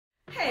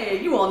Hey,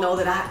 you all know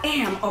that I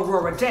am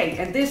Aurorah Dey,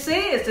 and this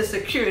is the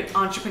Secured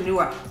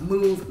Entrepreneur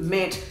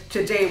Movement.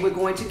 Today we're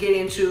going to get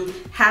into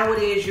how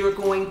it is you're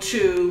going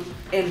to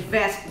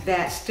invest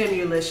that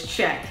stimulus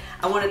check.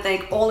 I want to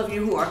thank all of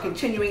you who are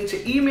continuing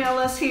to email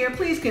us here.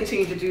 Please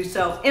continue to do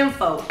so.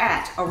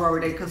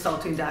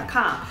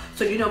 info@aurorahdayconsulting.com.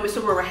 So you know Miss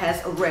Aurorah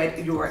has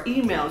read your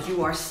emails.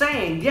 You are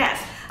saying, yes,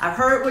 I've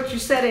heard what you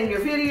said in your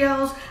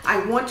videos.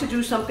 I want to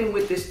do something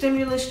with this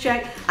stimulus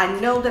check. I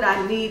know that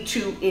I need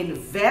to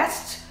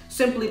invest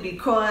simply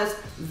because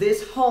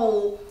this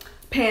whole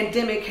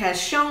pandemic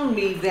has shown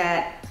me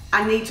that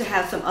I need to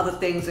have some other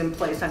things in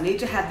place. I need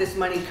to have this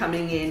money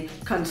coming in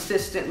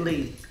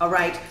consistently, all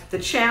right? The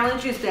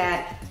challenge is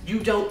that you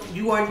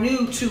are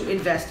new to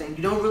investing.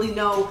 You don't really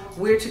know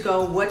where to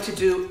go, what to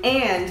do,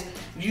 and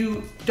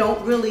you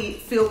don't really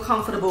feel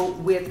comfortable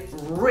with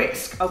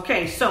risk.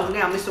 Okay, so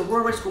now Ms.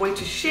 Aurorah is going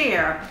to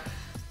share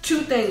two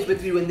things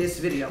with you in this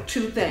video,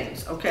 two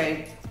things,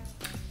 okay?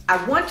 I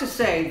want to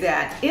say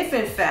that if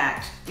in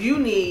fact you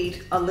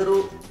need a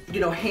little,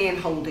 hand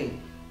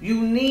holding,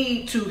 you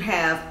need to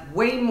have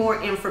way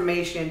more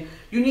information.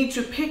 You need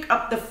to pick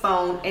up the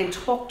phone and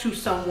talk to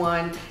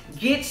someone,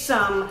 get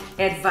some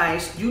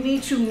advice. You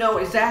need to know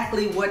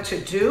exactly what to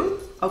do,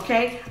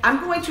 okay?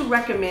 I'm going to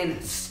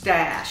recommend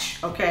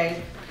Stash,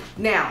 okay?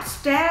 Now,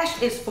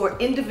 Stash is for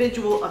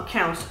individual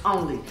accounts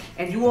only.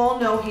 And you all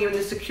know here in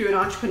the Secured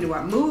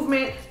Entrepreneur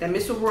Movement that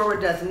Ms.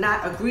 Aurorah does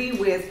not agree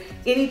with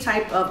any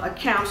type of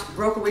accounts,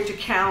 brokerage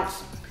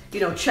accounts,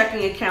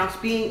 checking accounts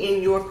being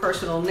in your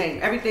personal name.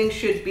 Everything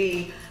should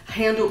be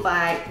handled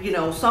by,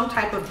 some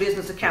type of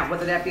business account,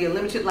 whether that be a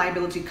limited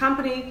liability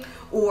company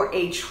or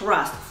a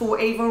trust, for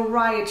a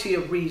variety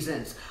of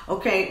reasons,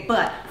 okay?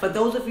 But for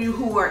those of you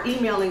who are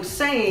emailing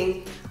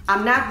saying,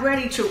 I'm not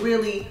ready to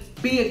really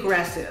be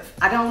aggressive,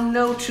 I don't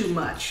know too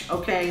much,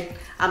 okay?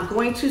 I'm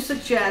going to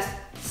suggest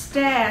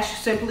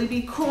Stash simply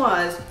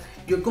because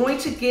you're going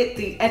to get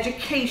the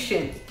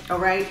education, all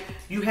right?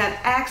 You have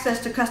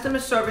access to customer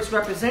service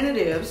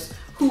representatives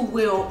who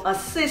will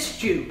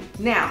assist you.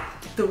 Now,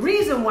 the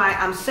reason why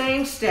I'm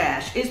saying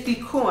Stash is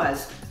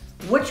because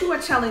what you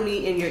are telling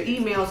me in your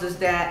emails is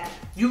that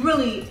you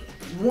really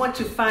want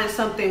to find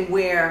something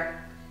where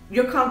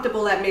you're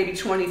comfortable at maybe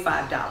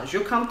 $25.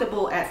 You're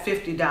comfortable at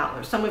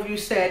 $50. Some of you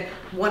said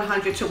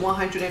 $100 to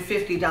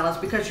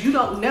 $150 because you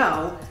don't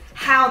know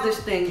how this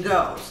thing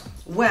goes.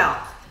 Well,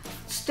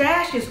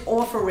 Stash is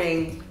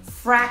offering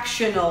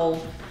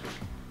fractional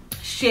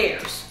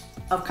shares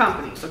of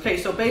companies. Okay,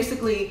 so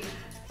basically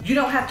you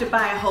don't have to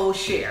buy a whole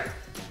share.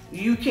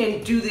 You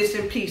can do this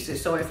in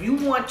pieces. So if you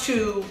want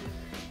to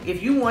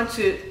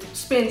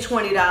spend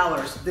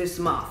 $20 this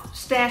month,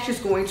 Stash is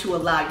going to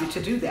allow you to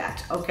do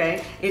that,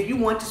 okay? If you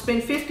want to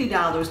spend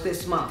 $50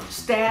 this month,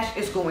 Stash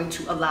is going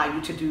to allow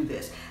you to do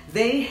this.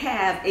 They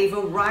have a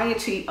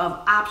variety of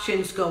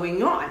options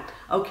going on,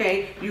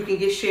 okay? You can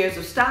get shares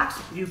of stocks,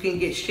 you can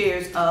get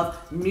shares of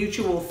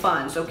mutual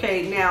funds,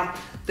 okay? Now,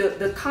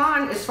 the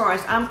con, as far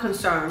as I'm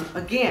concerned,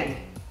 again,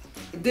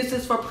 this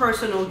is for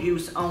personal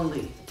use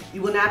only.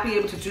 You will not be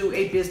able to do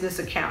a business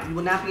account. You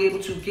will not be able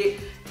to get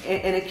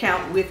an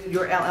account with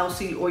your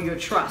LLC or your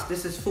trust.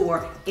 This is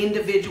for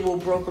individual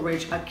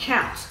brokerage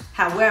accounts.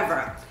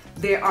 However,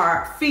 there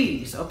are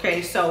fees,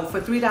 okay? So for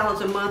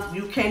 $3 a month,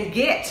 you can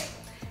get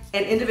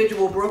an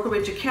individual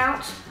brokerage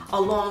account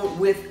along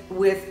with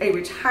a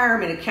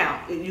retirement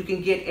account. You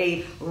can get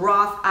a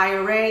Roth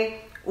IRA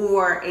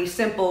or a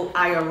simple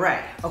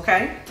IRA,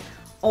 okay?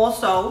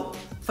 Also,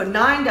 for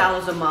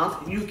 $9 a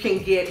month, you can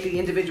get the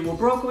individual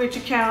brokerage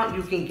account,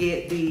 you can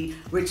get the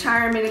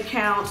retirement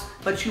accounts,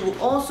 but you will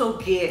also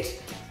get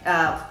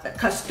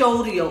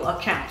custodial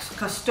accounts,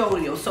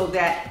 so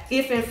that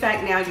if in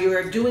fact now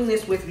you're doing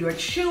this with your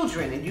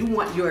children and you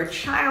want your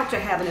child to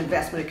have an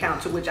investment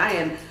account, to which I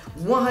am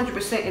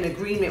 100% in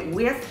agreement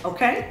with,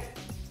 okay?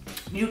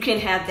 You can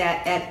have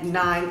that at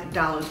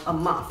 $9 a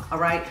month, all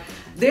right?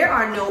 There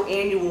are no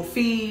annual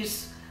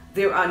fees.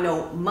 There are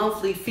no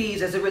monthly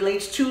fees as it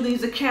relates to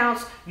these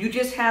accounts. You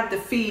just have the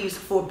fees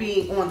for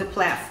being on the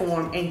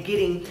platform and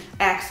getting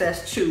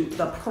access to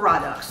the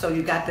product. So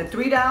you got the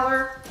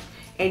 $3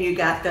 and you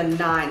got the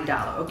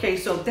 $9. Okay,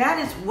 so that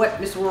is what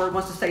Ms. Aurorah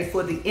wants to say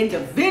for the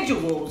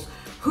individuals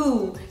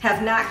who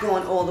have not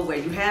gone all the way.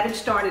 You haven't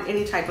started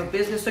any type of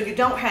business, so you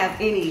don't have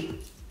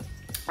any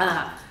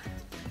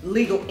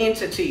legal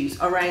entities,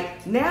 all right?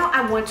 Now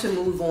I want to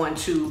move on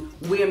to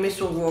where Ms.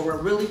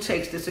 Aurorah really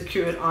takes the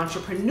secured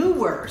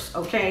entrepreneurs,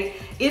 okay?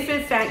 If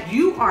in fact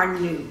you are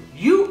new,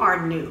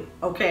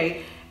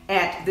 okay,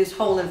 at this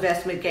whole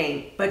investment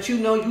game, but you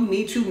know you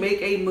need to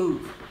make a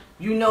move.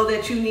 You know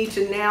that you need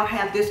to now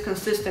have this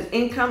consistent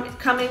income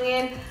coming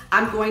in.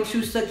 I'm going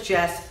to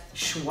suggest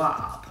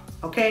Schwab,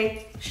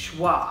 okay?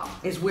 Schwab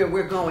is where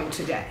we're going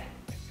today.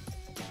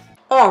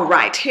 All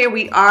right, here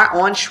we are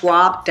on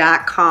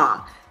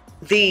Schwab.com.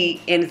 The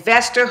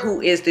investor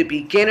who is the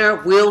beginner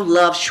will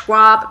love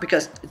Schwab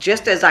because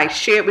just as I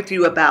shared with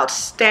you about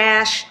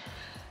Stash,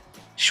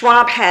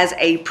 Schwab has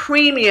a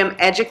premium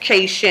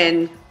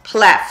education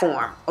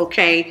platform,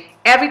 okay?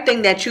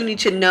 Everything that you need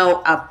to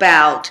know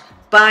about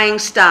buying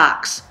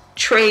stocks,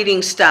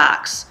 trading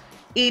stocks,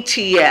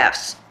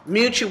 ETFs,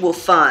 mutual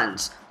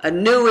funds,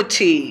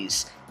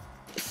 annuities,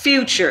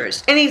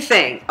 futures,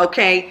 anything,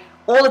 okay?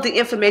 All of the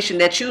information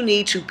that you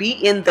need to be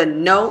in the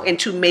know and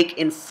to make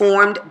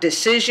informed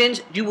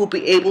decisions, you will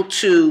be able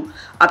to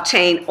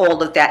obtain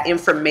all of that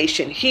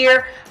information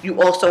here.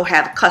 You also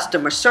have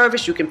customer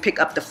service. You can pick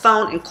up the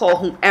phone and call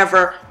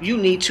whomever you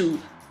need to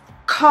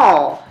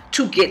call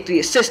to get the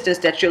assistance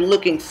that you're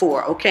looking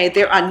for, okay?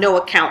 There are no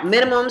account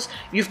minimums.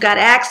 You've got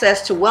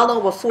access to well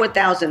over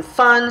 4,000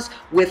 funds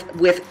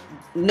with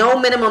no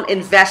minimum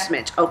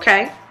investment,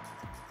 okay?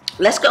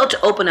 Let's go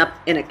to open up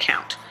an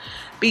account,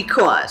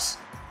 because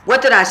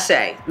what did I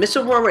say? Miss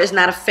Aurorah is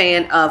not a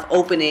fan of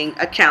opening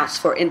accounts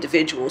for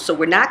individuals, so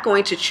we're not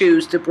going to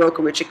choose the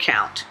brokerage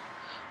account.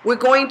 We're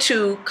going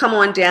to come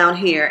on down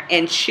here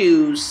and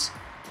choose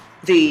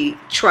the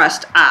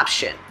trust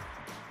option,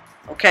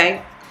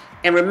 okay?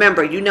 And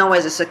remember, you know,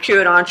 as a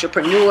secured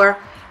entrepreneur,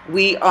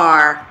 we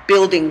are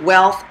building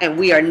wealth and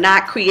we are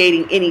not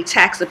creating any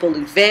taxable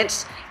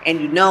events. And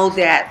you know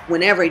that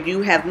whenever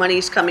you have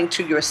monies coming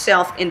to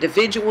yourself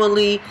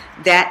individually,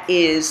 that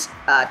is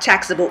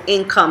taxable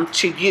income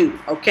to you,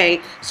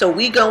 okay? So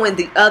we go in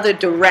the other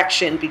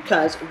direction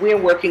because we're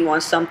working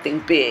on something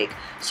big.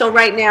 So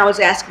right now it's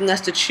asking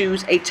us to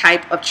choose a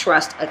type of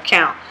trust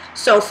account.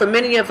 So for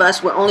many of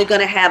us, we're only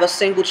going to have a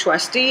single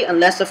trustee,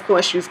 unless, of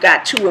course, you've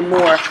got 2 or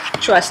more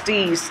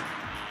trustees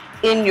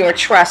in your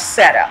trust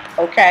setup,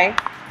 okay?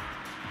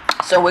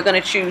 So we're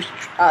going to choose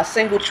a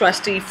single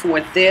trustee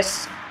for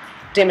this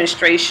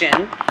demonstration,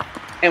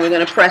 and we're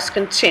going to press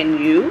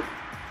continue.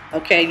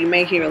 Okay, you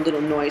may hear a little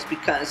noise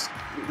because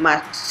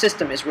my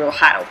system is real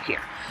hot over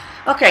here.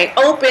 Okay,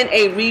 open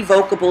a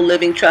revocable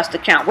living trust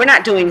account. We're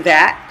not doing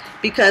that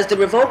because the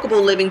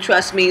revocable living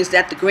trust means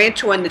that the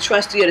grantor and the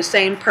trustee are the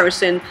same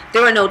person.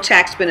 There are no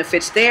tax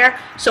benefits there.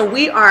 So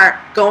we are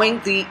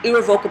going the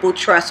irrevocable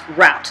trust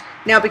route.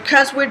 Now,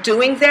 because we're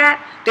doing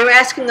that, they're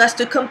asking us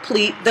to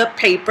complete the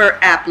paper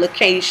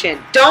application.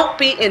 Don't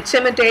be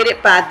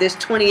intimidated by this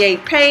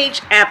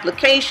 28-page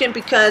application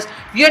because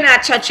you're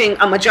not touching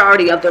a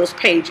majority of those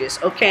pages,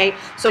 okay?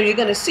 So you're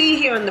going to see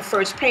here on the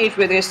first page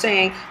where they're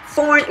saying,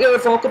 for an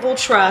irrevocable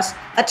trust,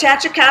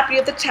 attach a copy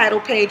of the title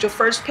page or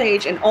first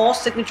page and all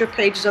signature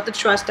pages of the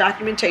trust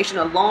documentation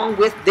along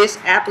with this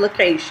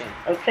application,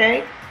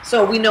 okay?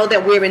 So we know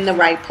that we're in the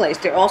right place.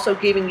 They're also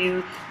giving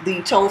you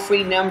the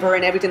toll-free number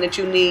and everything that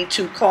you need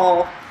to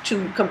call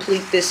to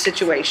complete this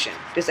situation,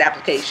 this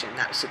application,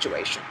 not a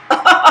situation.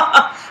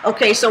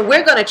 Okay, so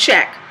we're going to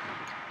check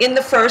in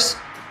the first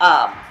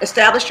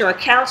establish your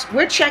accounts.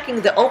 We're checking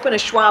the open a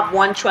Schwab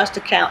One trust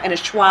account and a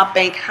Schwab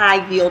Bank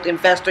high yield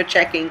investor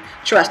checking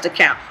trust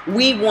account.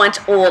 We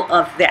want all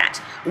of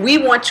that. We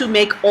want to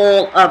make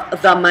all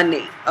of the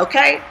money,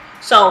 okay?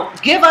 So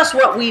give us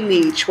what we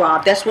need,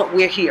 Schwab. That's what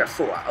we're here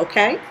for,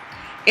 okay?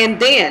 And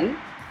then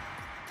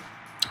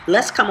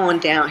let's come on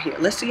down here.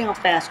 Let's see how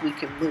fast we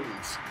can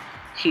move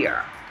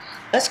here.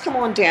 Let's come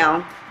on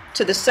down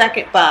to the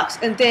second box,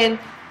 and then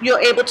you're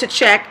able to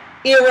check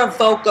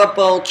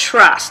irrevocable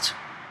trust,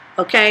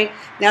 okay?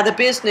 Now the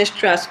business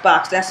trust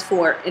box, that's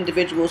for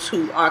individuals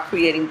who are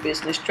creating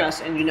business trusts,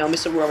 and you know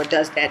Miss Aurorah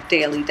does that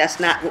daily. That's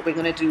not what we're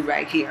going to do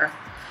right here,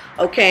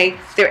 okay?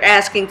 They're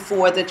asking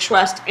for the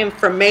trust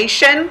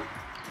information.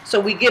 So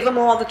we give them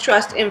all the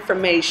trust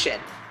information.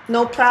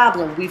 No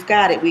problem. We've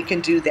got it. We can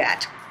do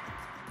that.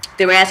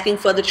 They're asking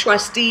for the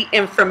trustee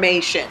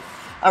information.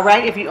 All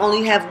right. If you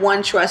only have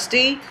one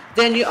trustee,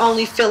 then you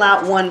only fill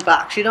out one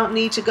box. You don't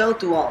need to go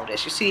through all of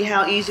this. You see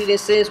how easy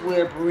this is?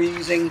 We're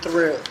breezing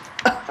through.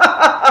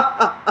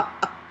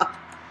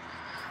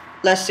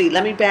 Let's see.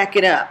 Let me back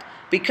it up.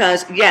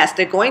 Because, yes,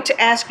 they're going to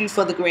ask you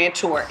for the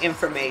grantor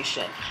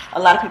information. A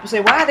lot of people say,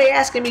 why are they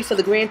asking me for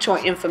the grantor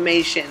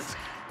information?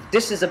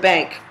 This is a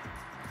bank.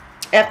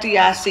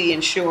 FDIC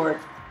insured.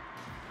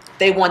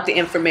 They want the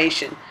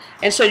information.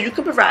 And so you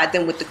can provide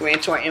them with the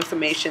grantor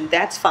information.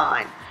 That's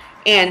fine.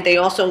 And they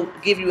also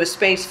give you a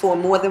space for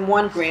more than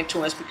one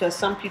grantors because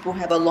some people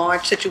have a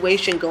large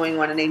situation going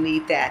on and they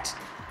need that.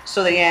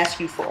 So they ask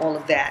you for all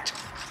of that.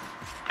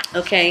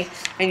 Okay?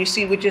 And you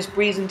see we're just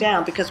breezing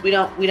down because we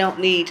don't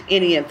need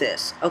any of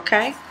this.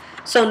 Okay?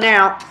 So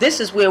now this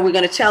is where we're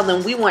going to tell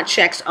them we want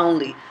checks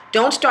only.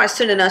 Don't start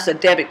sending us a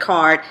debit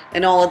card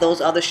and all of those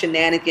other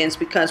shenanigans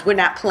because we're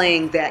not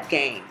playing that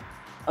game.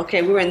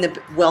 Okay, we're in the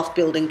wealth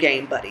building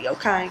game, buddy,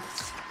 okay?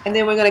 And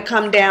then we're going to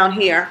come down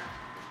here.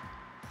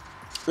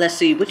 Let's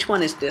see, which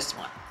one is this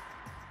one?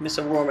 Miss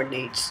Aurorah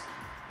needs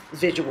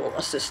visual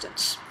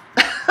assistance.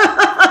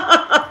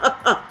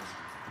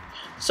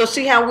 So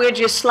see how we're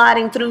just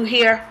sliding through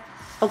here?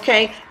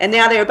 Okay, and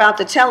now they're about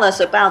to tell us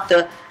about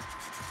the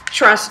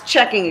trust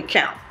checking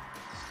account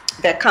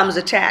that comes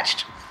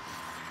attached.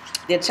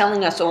 They're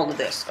telling us all of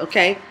this,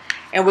 okay?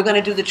 And we're going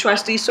to do the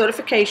trustee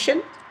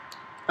certification,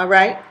 all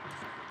right?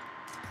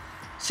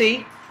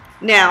 See?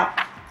 Now,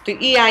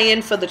 the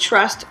EIN for the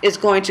trust is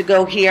going to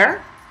go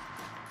here,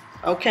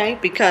 okay?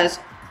 Because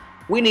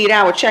we need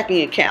our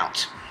checking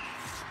account,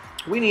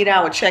 We need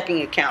our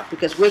checking account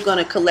because we're going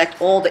to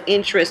collect all the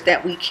interest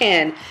that we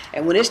can.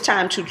 And when it's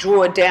time to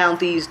draw down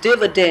these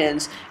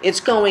dividends, it's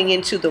going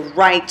into the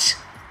right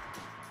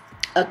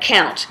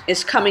account.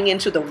 It's coming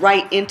into the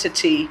right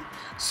entity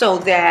so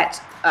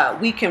that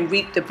we can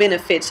reap the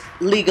benefits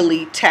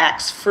legally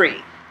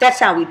tax-free. That's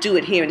how we do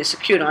it here in the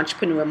Secured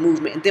Entrepreneur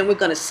Movement. And then we're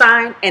going to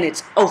sign and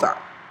it's over.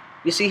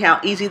 You see how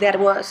easy that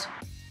was?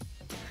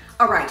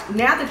 All right,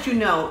 now that you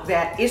know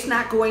that it's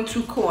not going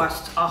to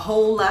cost a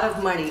whole lot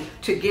of money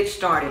to get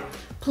started,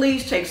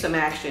 please take some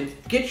action.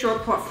 Get your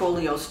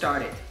portfolio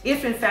started.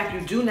 If in fact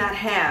you do not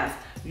have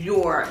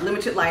your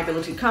limited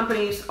liability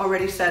companies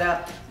already set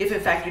up, if in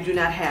fact you do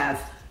not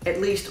have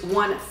at least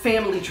one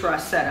family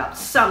trust set up,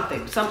 some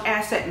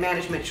asset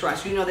management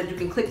trust, you know that you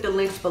can click the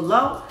links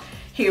below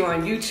here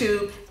on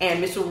YouTube, and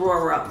Miss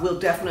Aurorah will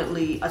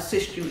definitely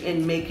assist you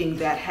in making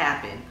that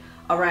happen.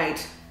 All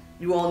right,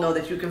 you all know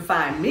that you can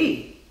find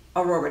me,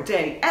 Aurorah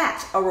Dey, at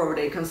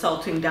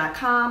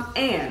AurorahDayConsulting.com,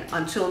 and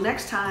until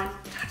next time,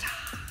 ta-ta.